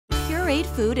pureed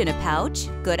food in a pouch?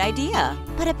 Good idea.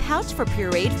 But a pouch for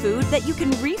pureed food that you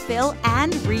can refill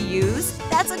and reuse?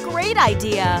 That's a great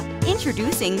idea!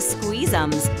 Introducing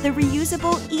Squeez'Ems, the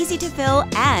reusable, easy-to-fill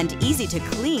and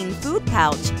easy-to-clean food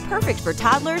pouch. Perfect for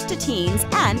toddlers to teens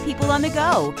and people on the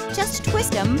go. Just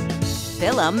twist them,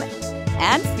 fill them,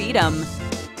 and feed them.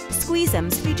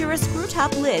 Squeez'Ems feature a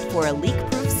screw-top lid for a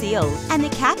leak-proof seal, and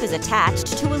the cap is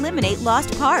attached to eliminate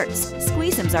lost parts.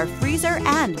 Squeez'Ems are freezer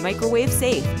and microwave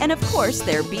safe, and of course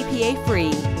they're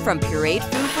BPA-free. From pureed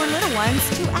food for little ones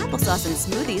to applesauce and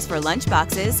smoothies for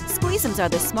lunchboxes, Squeez'Ems are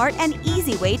the smart and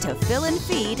easy way to fill and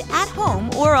feed at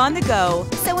home or on the go.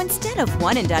 So instead of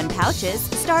one-and-done pouches,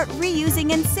 start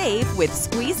reusing and save with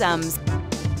Squeez'Ems.